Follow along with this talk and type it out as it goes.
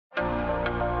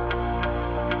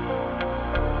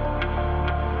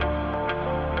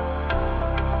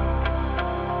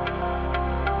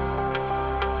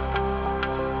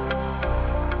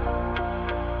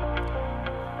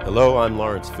Hello, I'm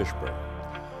Laurence Fishburne.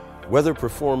 Whether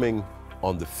performing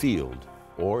on the field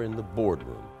or in the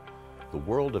boardroom, the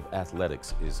world of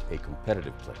athletics is a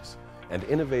competitive place, and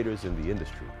innovators in the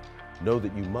industry know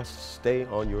that you must stay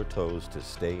on your toes to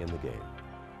stay in the game.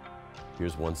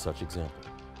 Here's one such example.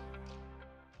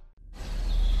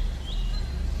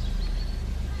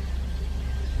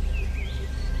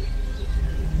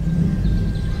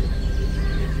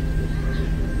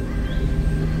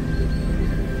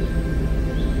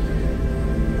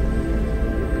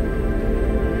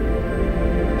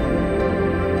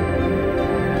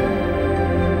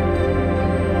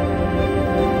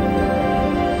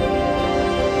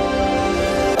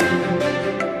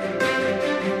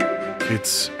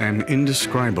 It's an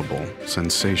indescribable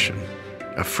sensation.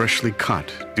 A freshly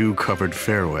cut, dew-covered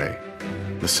fairway,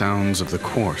 the sounds of the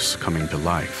course coming to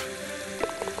life.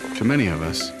 To many of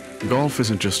us, golf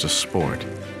isn't just a sport.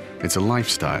 It's a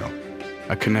lifestyle,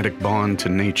 a kinetic bond to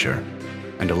nature,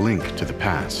 and a link to the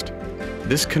past.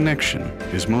 This connection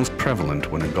is most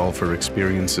prevalent when a golfer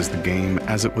experiences the game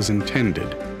as it was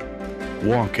intended,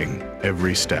 walking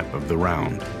every step of the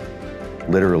round.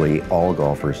 Literally, all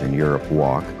golfers in Europe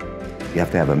walk. You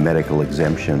have to have a medical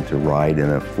exemption to ride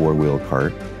in a four-wheel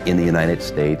cart. In the United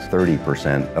States,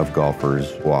 30% of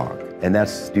golfers walk. And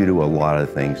that's due to a lot of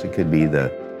things. It could be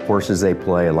the courses they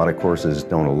play. A lot of courses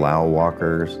don't allow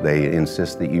walkers. They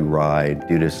insist that you ride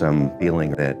due to some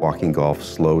feeling that walking golf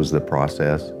slows the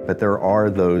process. But there are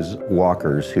those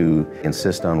walkers who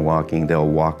insist on walking. They'll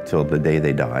walk till the day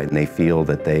they die, and they feel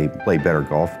that they play better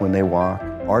golf when they walk.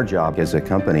 Our job as a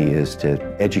company is to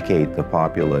educate the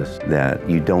populace that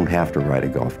you don't have to ride a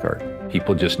golf cart.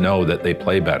 People just know that they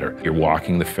play better. You're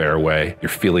walking the fairway, you're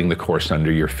feeling the course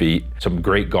under your feet. Some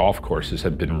great golf courses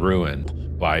have been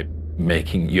ruined by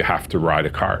making you have to ride a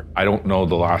cart. I don't know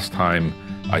the last time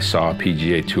I saw a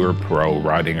PGA Tour pro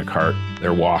riding a cart.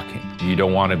 They're walking. You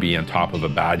don't want to be on top of a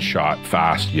bad shot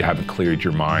fast. You haven't cleared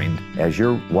your mind. As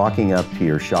you're walking up to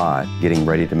your shot, getting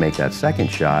ready to make that second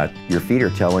shot, your feet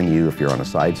are telling you if you're on a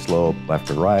side slope,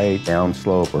 left or right, down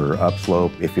slope or up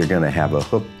slope, if you're going to have a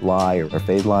hook lie or a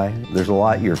fade lie. There's a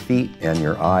lot your feet and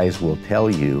your eyes will tell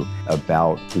you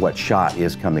about what shot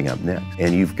is coming up next.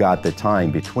 And you've got the time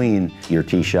between your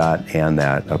tee shot and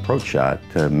that approach shot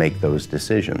to make those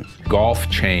decisions. Golf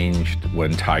changed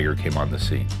when Tiger came on the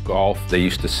scene. Golf, they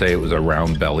used to say it was a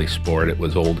round belly sport. It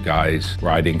was old guys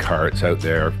riding carts out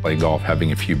there, playing golf,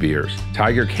 having a few beers.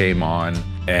 Tiger came on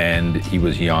and he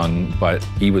was young, but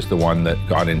he was the one that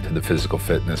got into the physical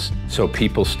fitness. So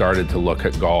people started to look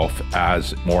at golf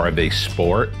as more of a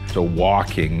sport. So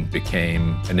walking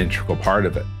became an integral part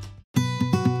of it.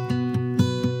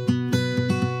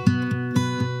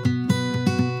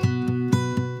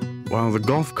 While the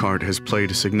golf cart has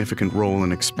played a significant role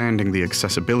in expanding the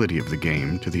accessibility of the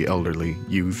game to the elderly,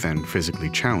 youth, and physically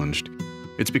challenged,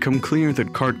 it's become clear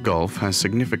that cart golf has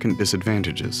significant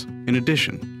disadvantages. In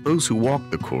addition, those who walk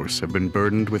the course have been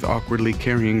burdened with awkwardly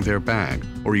carrying their bag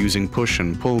or using push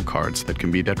and pull carts that can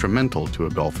be detrimental to a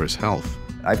golfer's health.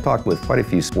 I've talked with quite a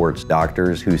few sports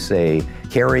doctors who say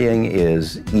carrying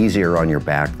is easier on your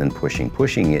back than pushing.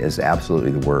 Pushing is absolutely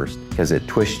the worst because it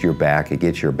twists your back, it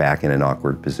gets your back in an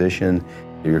awkward position.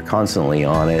 You're constantly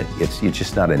on it. It's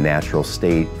just not a natural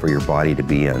state for your body to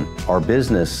be in. Our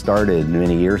business started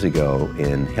many years ago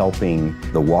in helping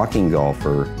the walking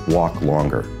golfer walk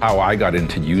longer. How I got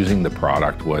into using the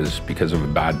product was because of a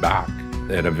bad back.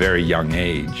 At a very young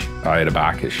age, I had a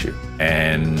back issue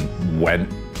and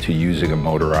went to using a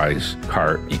motorized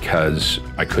cart because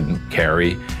I couldn't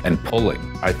carry and pulling.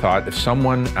 I thought if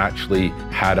someone actually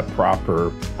had a proper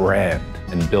brand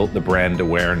and built the brand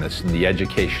awareness and the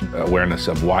education awareness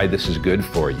of why this is good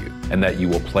for you and that you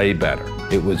will play better.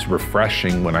 It was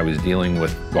refreshing when I was dealing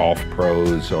with golf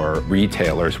pros or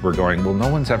retailers. We're going, well, no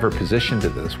one's ever positioned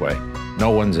it this way. No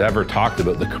one's ever talked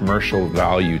about the commercial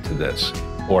value to this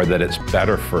or that it's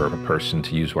better for a person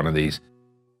to use one of these.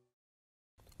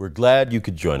 We're glad you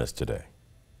could join us today.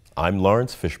 I'm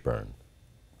Laurence Fishburne.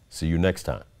 See you next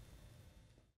time.